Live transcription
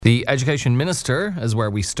The Education Minister is where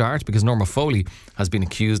we start, because Norma Foley has been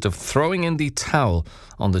accused of throwing in the towel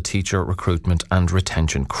on the teacher recruitment and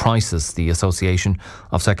retention crisis. The Association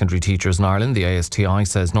of Secondary Teachers in Ireland, the ASTI,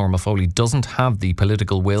 says Norma Foley doesn't have the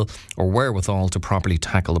political will or wherewithal to properly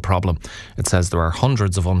tackle the problem. It says there are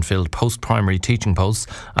hundreds of unfilled post-primary teaching posts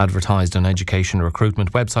advertised on education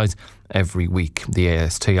recruitment websites every week. The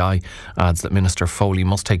ASTI adds that Minister Foley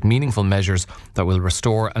must take meaningful measures that will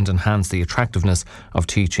restore and enhance the attractiveness of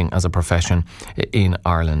teaching as a profession in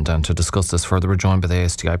Ireland. And to discuss this further, we're joined by the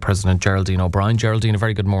ASTI President Geraldine O'Brien. Geraldine, a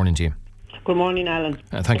very good morning to you. Good morning, Alan.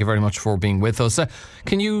 Thank you very much for being with us.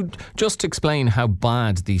 Can you just explain how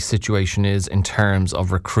bad the situation is in terms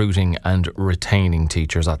of recruiting and retaining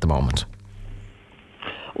teachers at the moment?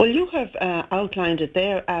 Well, you have outlined it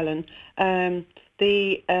there, Alan.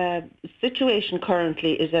 The situation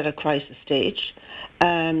currently is at a crisis stage.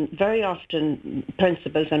 Very often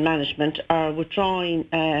principals and management are withdrawing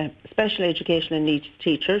special educational needs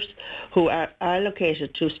teachers who are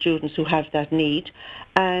allocated to students who have that need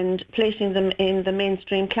and placing them in the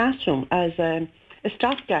mainstream classroom as a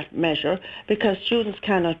stopgap measure, because students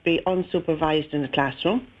cannot be unsupervised in the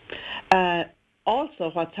classroom.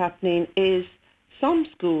 Also, what's happening is some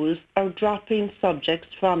schools are dropping subjects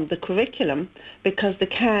from the curriculum because they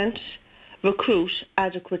can't recruit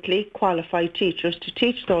adequately qualified teachers to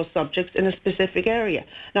teach those subjects in a specific area.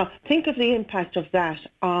 Now, think of the impact of that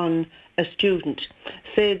on a student.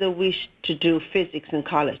 Say they wish to do physics in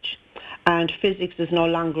college and physics is no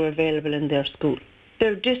longer available in their school.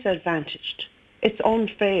 They're disadvantaged. It's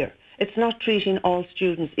unfair. It's not treating all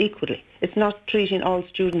students equally. It's not treating all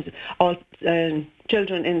students, all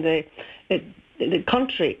children in the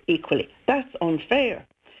country equally. That's unfair.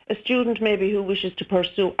 A student maybe who wishes to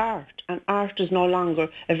pursue art, and art is no longer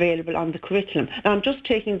available on the curriculum. Now, I'm just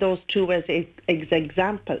taking those two as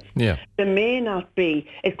examples. Yeah. There may not be,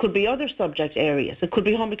 it could be other subject areas. It could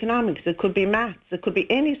be home economics, it could be maths, it could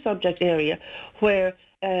be any subject area where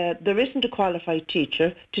there isn't a qualified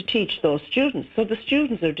teacher to teach those students. So the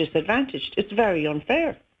students are disadvantaged. It's very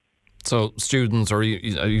unfair. So students, or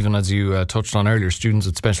even as you touched on earlier, students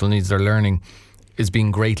with special needs, their learning is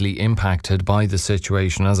being greatly impacted by the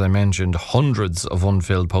situation. As I mentioned, hundreds of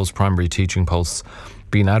unfilled post-primary teaching posts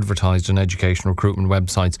being advertised on education recruitment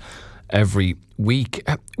websites every week.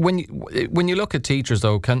 When you look at teachers,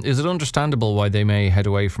 though, is it understandable why they may head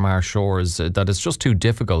away from our shores, that it's just too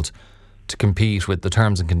difficult to compete with the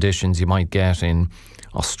terms and conditions you might get in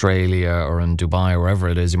Australia or in Dubai, or wherever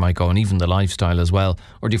it is you might go, and even the lifestyle as well?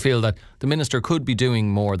 Or do you feel that the Minister could be doing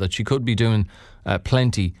more, that she could be doing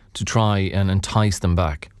plenty to try and entice them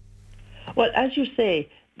back? Well, as you say,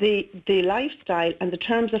 the lifestyle and the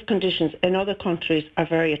terms of conditions in other countries are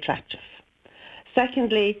very attractive.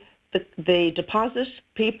 Secondly, the deposit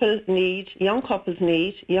people need, young couples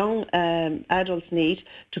need, young adults need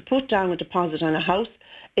to put down a deposit on a house.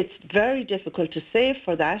 It's very difficult to save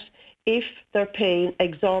for that if they're paying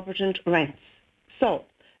exorbitant rents. So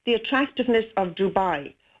the attractiveness of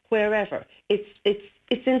Dubai, wherever,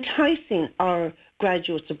 it's enticing our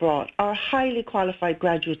graduates abroad, our highly qualified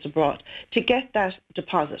graduates abroad, to get that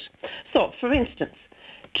deposit. So, for instance,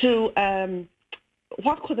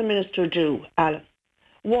 what could the Minister do, Alan?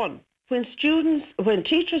 One, when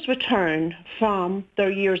teachers return from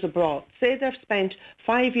their years abroad, say they've spent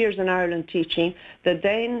 5 years in Ireland teaching, they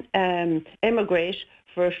then emigrate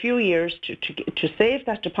for a few years to save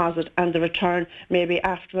that deposit, and the return maybe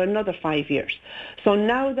after another 5 years. So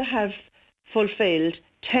now they have fulfilled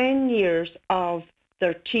 10 years of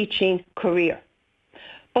their teaching career.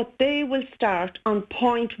 But they will start on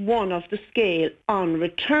point 1 of the scale on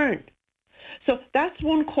return. So that's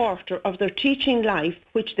 1/4 of their teaching life,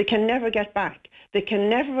 which they can never get back. They can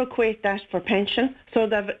never equate that for pension, so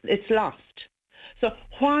that it's lost. So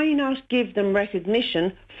why not give them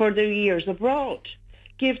recognition for their years abroad?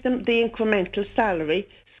 Give them the incremental salary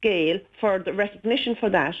scale for the recognition for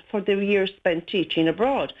that, for their years spent teaching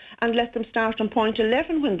abroad, and let them start on point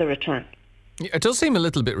 11 when they return. It does seem a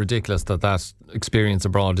little bit ridiculous that experience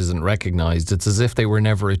abroad isn't recognised. It's as if they were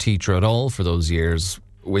never a teacher at all for those years,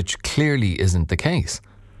 which clearly isn't the case.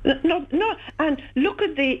 No, and look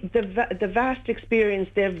at the vast experience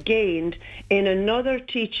they've gained in another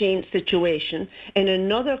teaching situation, in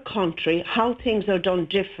another country, how things are done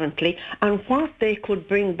differently, and what they could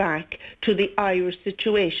bring back to the Irish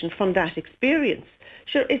situation from that experience.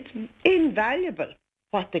 Sure, it's invaluable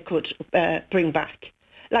what they could bring back.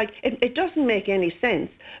 Like, it doesn't make any sense.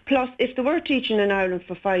 Plus, if they were teaching in Ireland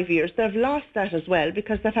for 5 years, they've lost that as well,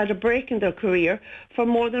 because they've had a break in their career for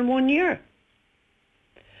more than 1 year.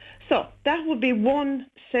 So that would be one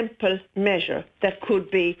simple measure that could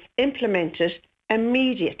be implemented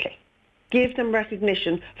immediately. Give them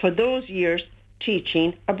recognition for those years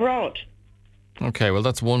teaching abroad. Okay, well,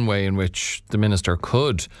 that's one way in which the Minister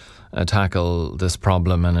could tackle this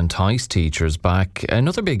problem and entice teachers back.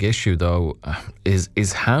 Another big issue, though,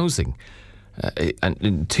 is housing.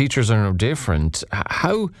 And teachers are no different.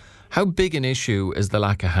 How big an issue is the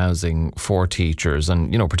lack of housing for teachers?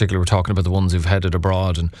 And, particularly we're talking about the ones who've headed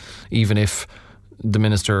abroad. And even if the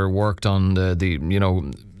Minister worked on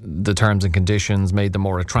the terms and conditions, made them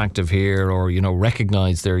more attractive here, or,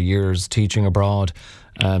 recognised their years teaching abroad,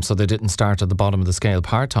 so they didn't start at the bottom of the scale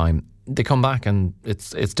part-time, they come back and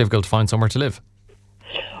it's difficult to find somewhere to live.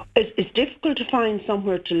 It's difficult to find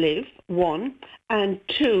somewhere to live, one, and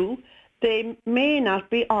two, they may not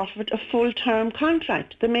be offered a full-term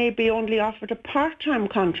contract. They may be only offered a part-time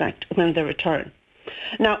contract when they return.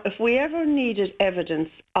 Now, if we ever needed evidence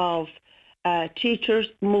of teachers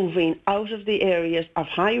moving out of the areas of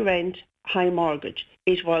high rent, high mortgage,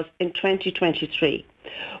 it was in 2023,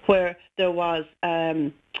 where there was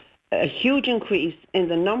a huge increase in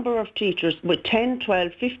the number of teachers with 10,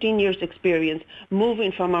 12, 15 years experience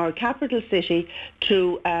moving from our capital city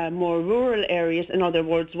to more rural areas, in other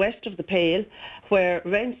words, west of the Pale, where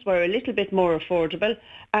rents were a little bit more affordable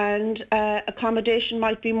and accommodation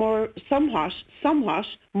might be somewhat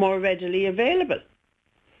more readily available.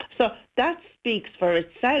 So that speaks for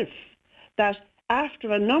itself, that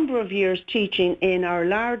after a number of years teaching in our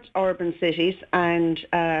large urban cities and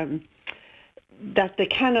that they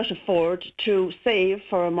cannot afford to save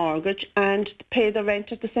for a mortgage and pay the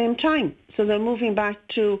rent at the same time. So they're moving back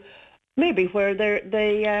to maybe where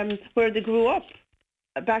they grew up,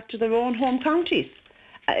 back to their own home counties,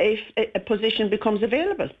 if a position becomes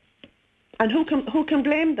available. And who can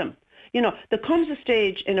blame them? There comes a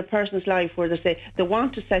stage in a person's life where they say they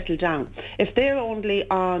want to settle down. If they're only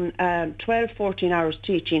on 12, 14 hours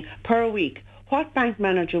teaching per week, what bank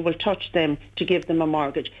manager will touch them to give them a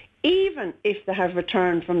mortgage? Even if they have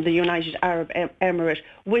returned from the United Arab Emirates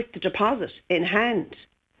with the deposit in hand,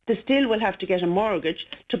 they still will have to get a mortgage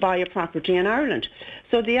to buy a property in Ireland.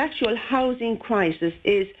 So the actual housing crisis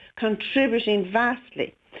is contributing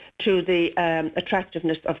vastly to the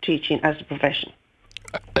attractiveness of teaching as a profession.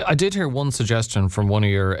 I did hear one suggestion from one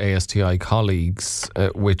of your ASTI colleagues,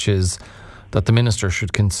 which is that the Minister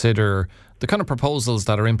should consider the kind of proposals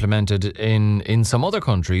that are implemented in some other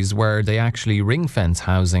countries where they actually ring-fence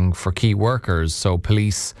housing for key workers, so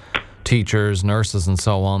police, teachers, nurses and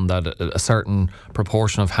so on, that a certain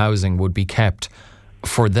proportion of housing would be kept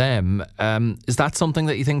for them. Is that something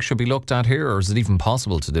that you think should be looked at here, or is it even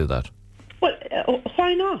possible to do that? Well,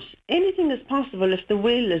 why not? Anything is possible if the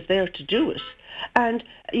will is there to do it. And,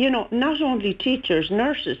 not only teachers,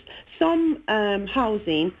 nurses, some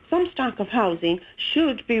stock of housing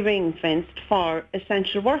should be ring-fenced for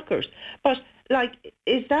essential workers. But,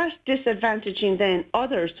 is that disadvantaging then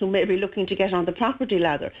others who may be looking to get on the property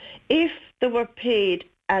ladder? If they were paid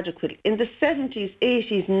adequately in the 70s,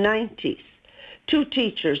 80s, 90s, two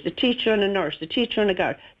teachers, a teacher and a nurse, a teacher and a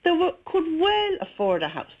guard, they could well afford a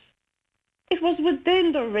house. It was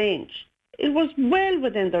within the range. It was well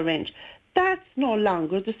within the range. That's no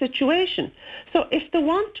longer the situation. So if they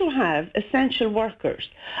want to have essential workers,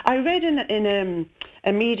 I read in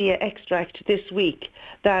a media extract this week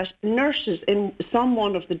that nurses in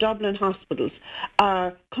one of the Dublin hospitals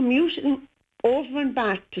are commuting over and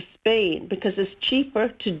back to Spain because it's cheaper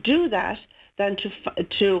to do that than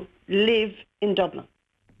to live in Dublin.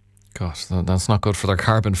 Gosh, that's not good for their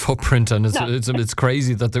carbon footprint, and it's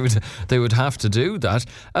crazy that they would have to do that.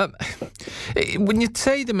 When you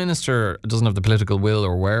say the Minister doesn't have the political will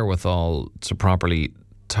or wherewithal to properly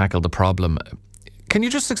tackle the problem, can you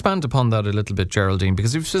just expand upon that a little bit, Geraldine?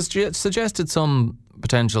 Because you've suggested some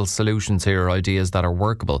potential solutions here, ideas that are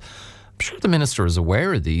workable. I'm sure the Minister is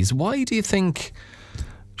aware of these. Why do you think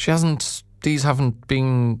these haven't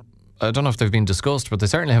been... I don't know if they've been discussed, but they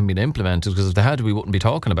certainly haven't been implemented, because if they had, we wouldn't be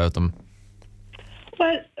talking about them.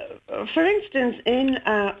 Well, for instance, in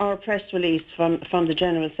our press release from the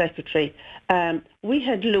General Secretary, we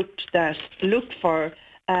had looked for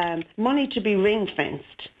money to be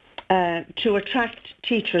ring-fenced to attract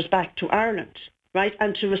teachers back to Ireland, right,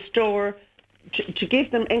 and to restore, to give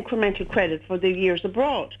them incremental credit for their years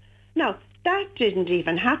abroad. Now, that didn't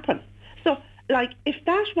even happen. So, if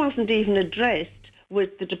that wasn't even addressed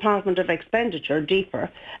with the Department of Expenditure, deeper,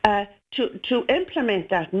 to implement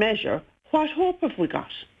that measure, what hope have we got?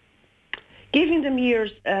 Giving them years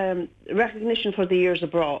recognition for the years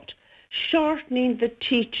abroad, shortening the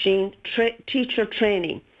teacher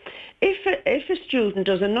training, If a student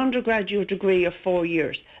does an undergraduate degree of 4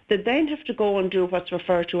 years, they then have to go and do what's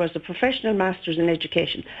referred to as a professional master's in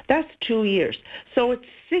education. That's 2 years. So it's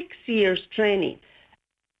 6 years training.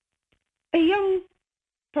 A young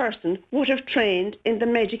person would have trained in the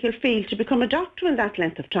medical field to become a doctor in that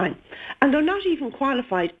length of time. And they're not even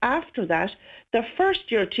qualified after that. Their first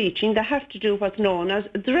year teaching, they have to do what's known as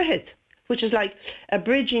Drehid, which is like a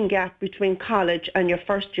bridging gap between college and your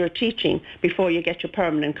first year teaching before you get your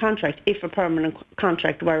permanent contract, if a permanent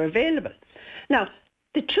contract were available. Now,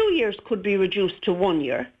 the 2 years could be reduced to 1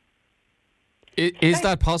 year. Is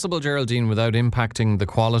that possible, Geraldine, without impacting the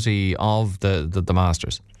quality of the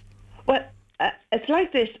masters? Well, it's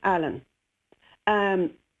like this, Alan.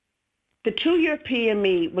 The 2-year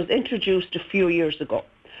PME was introduced a few years ago.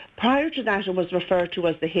 Prior to that, it was referred to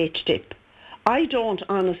as the HTIP. I don't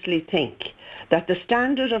honestly think that the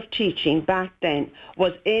standard of teaching back then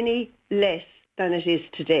was any less than it is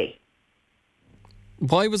today.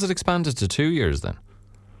 Why was it expanded to 2 years then?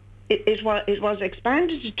 It was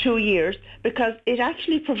expanded to 2 years because it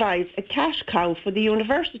actually provides a cash cow for the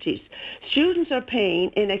universities. Students are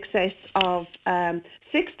paying in excess of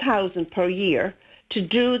 $6,000 per year to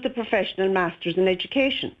do the professional masters in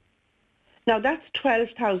education. Now that's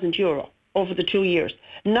 €12,000 over the 2 years,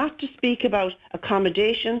 not to speak about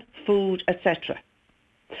accommodation, food, etc.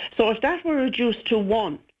 So if that were reduced to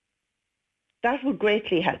 1, that would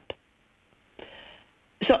greatly help.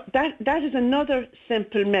 So that is another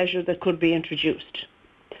simple measure that could be introduced.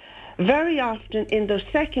 Very often in their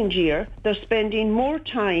second year, they're spending more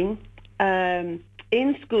time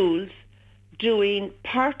in schools doing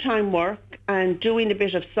part-time work and doing a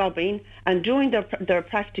bit of subbing and doing their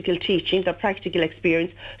practical teaching, their practical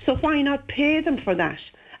experience. So why not pay them for that?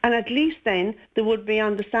 And at least then they would be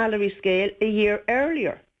on the salary scale a year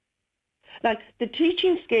earlier. Like the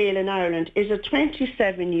teaching scale in Ireland is a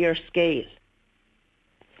 27-year scale.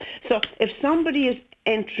 So if somebody is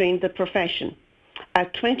entering the profession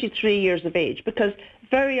at 23 years of age, because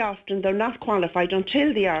very often they're not qualified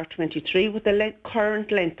until they are 23 with the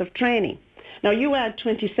current length of training. Now you add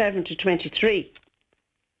 27 to 23,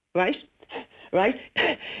 right? Right?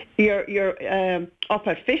 You're up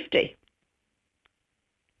at 50.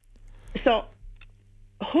 So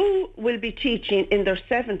who will be teaching in their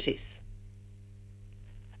 70s?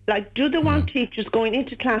 Like, do they want teachers going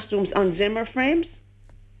into classrooms on Zimmer frames?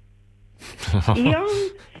 Young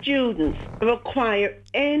students require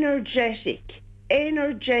energetic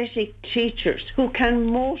teachers who can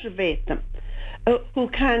motivate them, who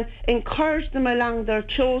can encourage them along their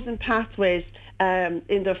chosen pathways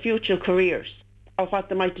in their future careers, or what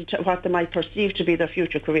they might perceive to be their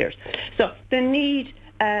future careers. So they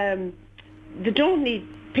don't need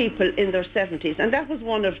people in their 70s, and that was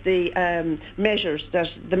one of the measures that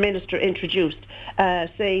the minister introduced,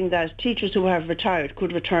 saying that teachers who have retired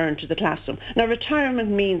could return to the classroom. Now, retirement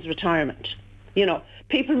means retirement. You know,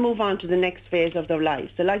 people move on to the next phase of their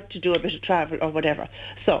lives. They like to do a bit of travel or whatever.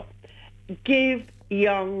 So, give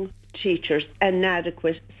young teachers an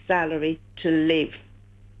adequate salary to live.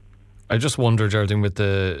 I just wonder, Geraldine, with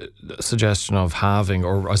the suggestion of having,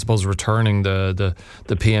 or I suppose returning the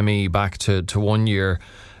PME back to 1 year,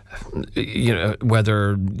 you know,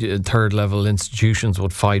 whether third level institutions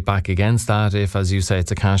would fight back against that if, as you say,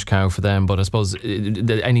 it's a cash cow for them. But I suppose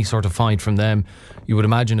any sort of fight from them, you would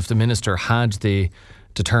imagine if the minister had the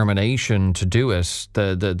determination to do it,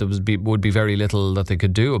 there would be very little that they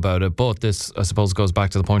could do about it. But this, I suppose, goes back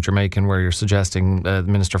to the point you're making, where you're suggesting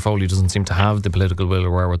Minister Foley doesn't seem to have the political will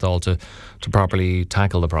or wherewithal to properly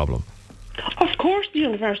tackle the problem. Of course the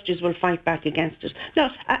universities will fight back against it.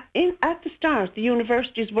 Now, at the start, the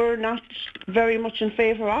universities were not very much in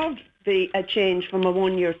favour of the change from a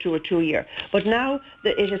 1 year to a 2 year. But now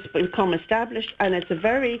that it has become established, and it's a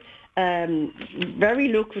very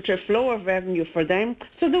lucrative flow of revenue for them,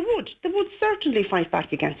 so they would certainly fight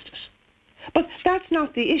back against it. But that's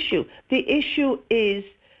not the issue. The issue is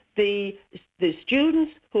the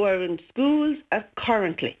students who are in schools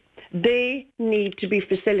currently. They need to be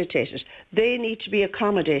facilitated. They need to be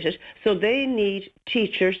accommodated. So they need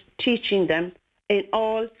teachers teaching them in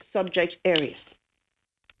all subject areas.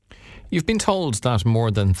 You've been told that more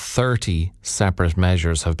than 30 separate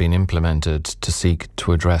measures have been implemented to seek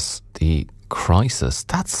to address the crisis.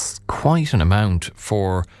 That's quite an amount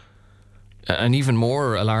for, and even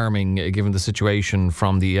more alarming given the situation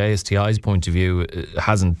from the ASTI's point of view. It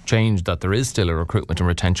hasn't changed that there is still a recruitment and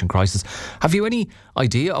retention crisis. Have you any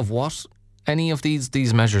idea of what any of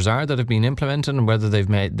these measures are that have been implemented and whether they've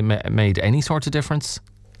made any sort of difference?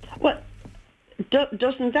 Well,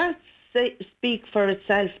 doesn't that speak for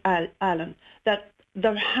itself, Alan, that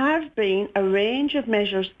there have been a range of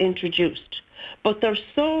measures introduced, but they're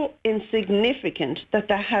so insignificant that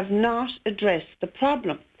they have not addressed the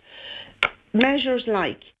problem. Measures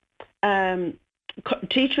like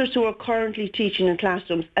teachers who are currently teaching in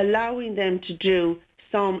classrooms, allowing them to do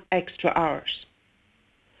some extra hours.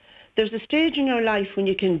 There's a stage in your life when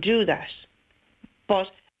you can do that,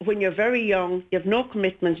 but when you're very young, you have no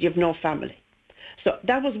commitments, you have no family. So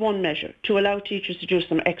that was one measure, to allow teachers to do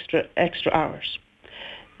some extra hours.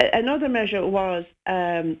 Another measure was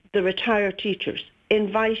the retired teachers,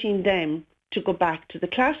 inviting them to go back to the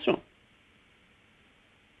classroom.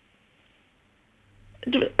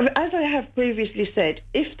 As I have previously said,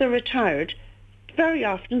 if they're retired, very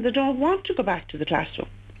often they don't want to go back to the classroom.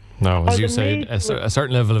 No, as you say, a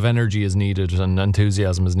certain level of energy is needed and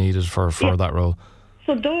enthusiasm is needed for that role.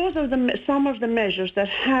 So those are some of the measures that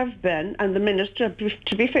have been, and the Minister,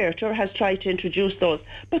 to be fair to her, has tried to introduce those.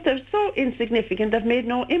 But they're so insignificant, they've made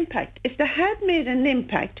no impact. If they had made an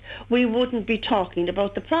impact, we wouldn't be talking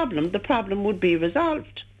about the problem. The problem would be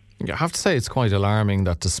resolved. I have to say it's quite alarming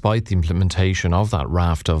that despite the implementation of that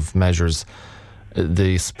raft of measures,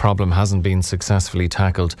 this problem hasn't been successfully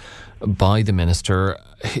tackled by the Minister.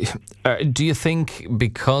 Do you think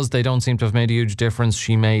because they don't seem to have made a huge difference,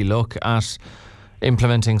 she may look at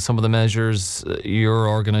implementing some of the measures your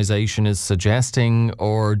organisation is suggesting,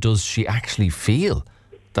 or does she actually feel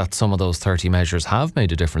that some of those 30 measures have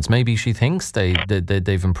made a difference? Maybe she thinks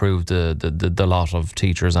they've improved the lot of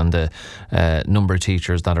teachers and the number of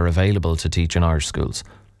teachers that are available to teach in Irish schools.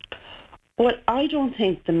 Well, I don't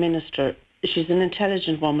think the Minister, she's an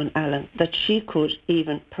intelligent woman, Alan, that she could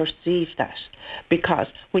even perceive that. Because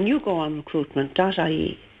when you go on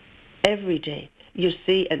recruitment.ie every day, you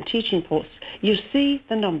see, and teaching posts, you see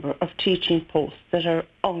the number of teaching posts that are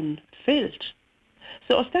unfilled.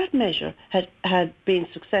 So if that measure had been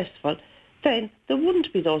successful, then there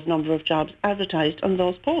wouldn't be those number of jobs advertised on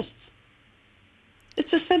those posts.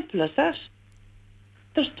 It's as simple as that.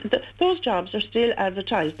 Those jobs are still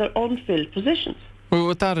advertised. They're unfilled positions. Well,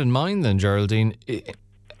 with that in mind then, Geraldine,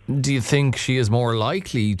 do you think she is more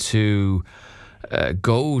likely to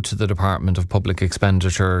go to the Department of Public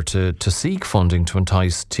Expenditure to seek funding to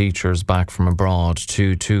entice teachers back from abroad,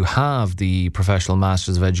 to have the Professional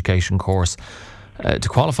Masters of Education course, to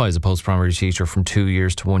qualify as a post-primary teacher from 2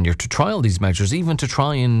 years to 1 year, to trial these measures, even to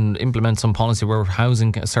try and implement some policy where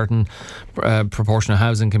housing, a certain proportion of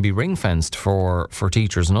housing can be ring-fenced for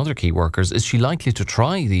teachers and other key workers? Is she likely to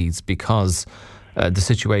try these because the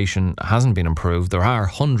situation hasn't been improved? There are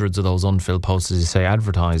hundreds of those unfilled posts, as you say,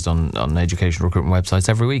 advertised on education recruitment websites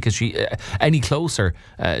every week. Is she any closer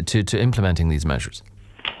to implementing these measures?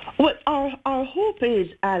 Well, our hope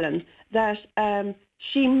is, Alan, that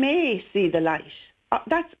she may see the light.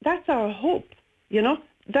 That's our hope, you know.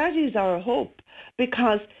 That is our hope,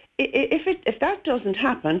 because if that doesn't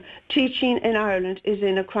happen, teaching in Ireland is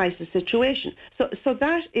in a crisis situation. So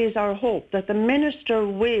that is our hope, that the Minister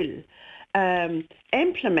will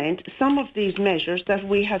implement some of these measures that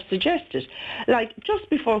we have suggested. Like just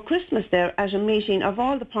before Christmas there, at a meeting of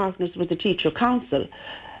all the partners with the Teaching Council,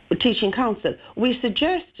 we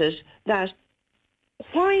suggested that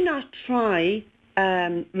why not try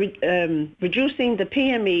reducing the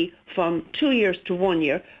PME from 2 years to 1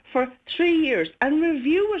 year for 3 years and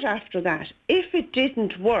review it after that. If it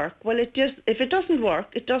didn't work, well, if it doesn't work,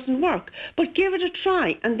 it doesn't work. But give it a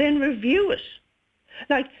try and then review it.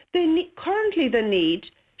 Like currently they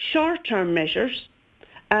need short-term measures,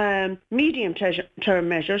 medium-term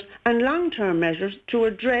measures and long-term measures to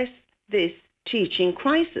address this teaching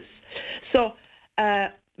crisis. So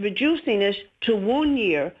reducing it to 1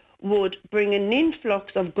 year would bring an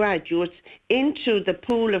influx of graduates into the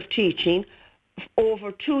pool of teaching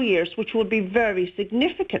over 2 years, which would be very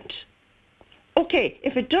significant. Okay,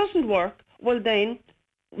 if it doesn't work, well then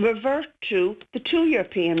revert to the 2-year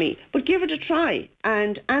PME, but give it a try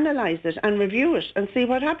and analyse it and review it and see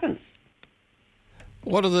what happens.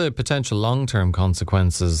 What are the potential long-term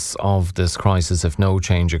consequences of this crisis if no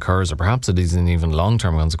change occurs, or perhaps it isn't even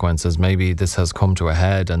long-term consequences? Maybe this has come to a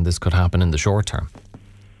head and this could happen in the short term.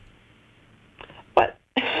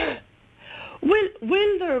 Well,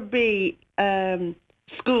 will there be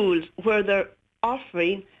schools where they're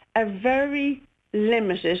offering a very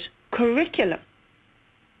limited curriculum?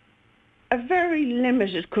 A very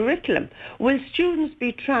limited curriculum. Will students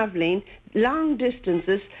be travelling long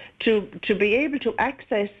distances to be able to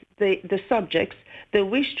access the subjects they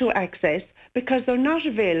wish to access because they're not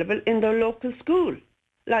available in their local school?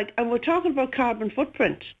 And we're talking about carbon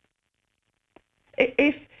footprint.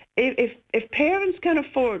 If if parents can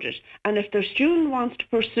afford it, and if their student wants to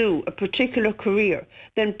pursue a particular career,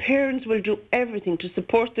 then parents will do everything to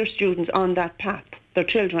support their students on that path, their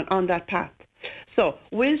children on that path. So,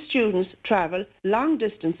 will students travel long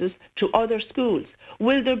distances to other schools?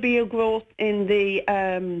 Will there be a growth in the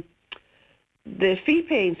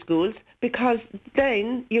fee-paying schools? Because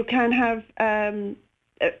then you can have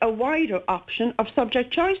a wider option of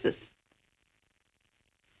subject choices.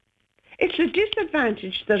 It's the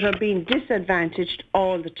disadvantaged that are being disadvantaged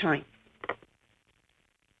all the time.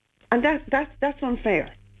 And that's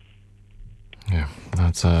unfair. Yeah,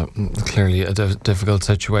 that's clearly a difficult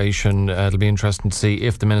situation. It'll be interesting to see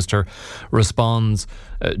if the Minister responds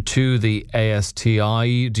to the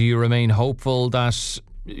ASTI. Do you remain hopeful that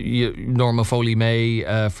Norma Foley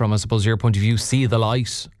may, from I suppose your point of view, see the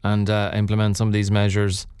light and implement some of these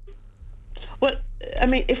measures? Well, I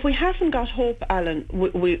mean, if we haven't got hope, Alan,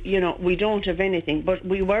 we don't have anything. But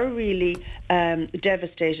we were really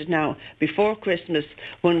devastated now before Christmas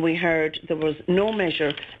when we heard there was no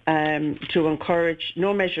measure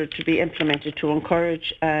to be implemented to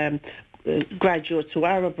encourage graduates who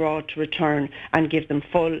are abroad to return and give them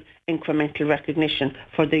full incremental recognition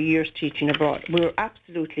for their years teaching abroad. We were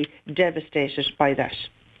absolutely devastated by that.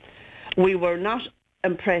 We were not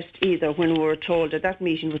impressed either when we were told at that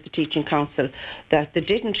meeting with the Teaching Council that they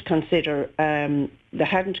hadn't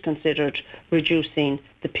considered reducing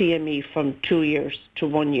the PME from 2 years to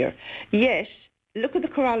 1 year. Yet, look at the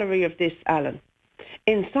corollary of this, Alan.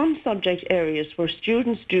 In some subject areas where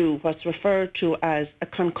students do what's referred to as a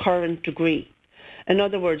concurrent degree, in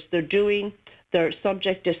other words, they're doing their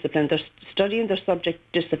subject discipline, they're studying their subject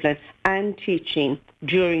discipline and teaching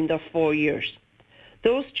during their 4 years.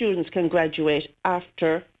 Those students can graduate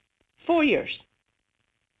after 4 years.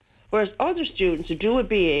 Whereas other students who do a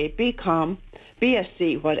BA, BCom,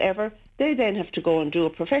 BSc, whatever, they then have to go and do a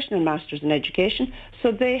professional master's in education,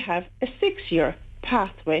 so they have a 6-year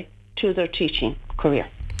pathway to their teaching career.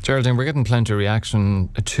 Geraldine, we're getting plenty of reaction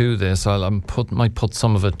to this. I might put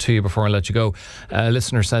some of it to you before I let you go. A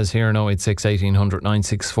listener says here in 086 1800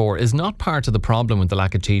 964, is not part of the problem with the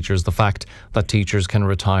lack of teachers the fact that teachers can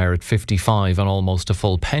retire at 55 on almost a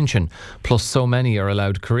full pension, plus so many are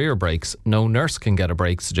allowed career breaks? No nurse can get a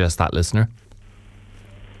break, suggests that listener.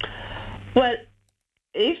 Well,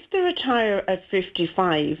 if they retire at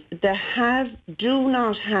 55, they do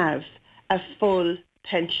not have a full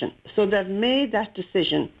pension. So they've made that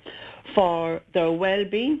decision for their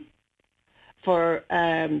well-being, for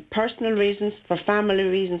personal reasons, for family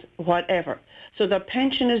reasons, whatever. So their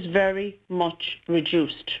pension is very much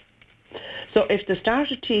reduced. So if they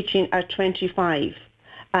started teaching at 25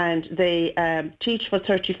 and they teach for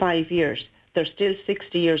 35 years, they're still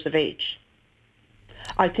 60 years of age.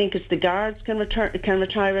 I think it's the guards can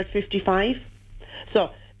retire at 55. So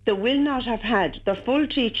they will not have had their full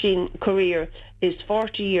teaching career is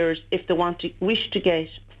 40 years if they wish to get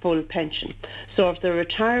full pension. So if they're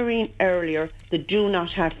retiring earlier, they do not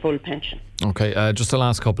have full pension. Okay, just the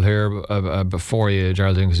last couple here before you,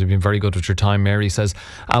 Geraldine, because you've been very good with your time. Mary says,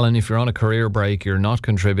 Alan, if you're on a career break, you're not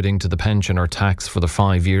contributing to the pension or tax for the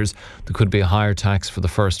 5 years. There could be a higher tax for the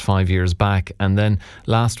first 5 years back. And then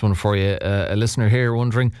last one for you, a listener here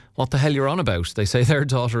wondering what the hell you're on about. They say their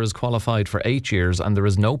daughter is qualified for 8 years and there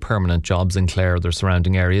is no permanent jobs in Clare or their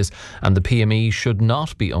surrounding areas, and the PME should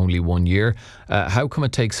not be only 1 year. How come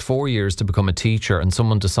it takes 4 years to become a teacher, and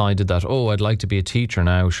someone decided that, I'd like to be a teacher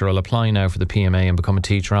now, sure, I'll apply now for the PMA and become a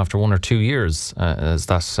teacher after 1 or 2 years? Is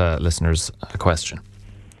that listener's question?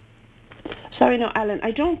 Sorry, no, Alan,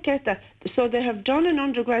 I don't get that. So they have done an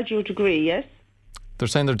undergraduate degree, yes? They're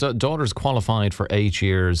saying their daughter's qualified for 8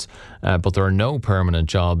 years, but there are no permanent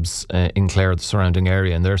jobs in Clare, the surrounding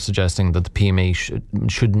area, and they're suggesting that the PMA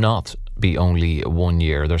should not be only 1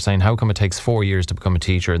 year. They're saying, how come it takes 4 years to become a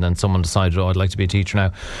teacher, and then someone decided, I'd like to be a teacher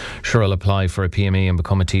now, sure, I'll apply for a PME and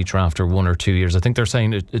become a teacher after 1 or 2 years. I think they're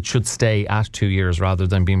saying it should stay at 2 years rather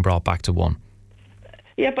than being brought back to 1.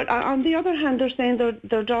 Yeah, but on the other hand, they're saying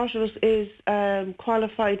their daughter is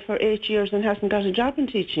qualified for 8 years and hasn't got a job in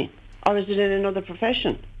teaching. Or is it in another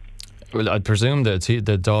profession? Well, I'd presume that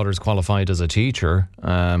the daughter's qualified as a teacher,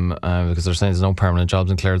 because they're saying there's no permanent jobs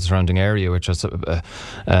in Clare, the surrounding area, which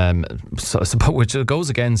which goes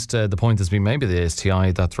against the point that's been made by the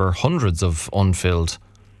ASTI that there are hundreds of unfilled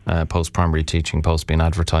post-primary teaching posts being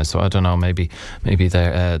advertised. So I don't know, maybe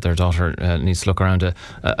their daughter needs to look around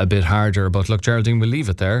a bit harder. But look, Geraldine, we'll leave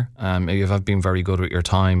it there. You have been very good with your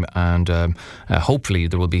time, and hopefully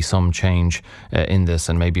there will be some change in this,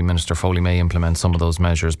 and maybe Minister Foley may implement some of those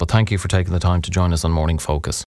measures. But thank you for taking the time to join us on Morning Focus.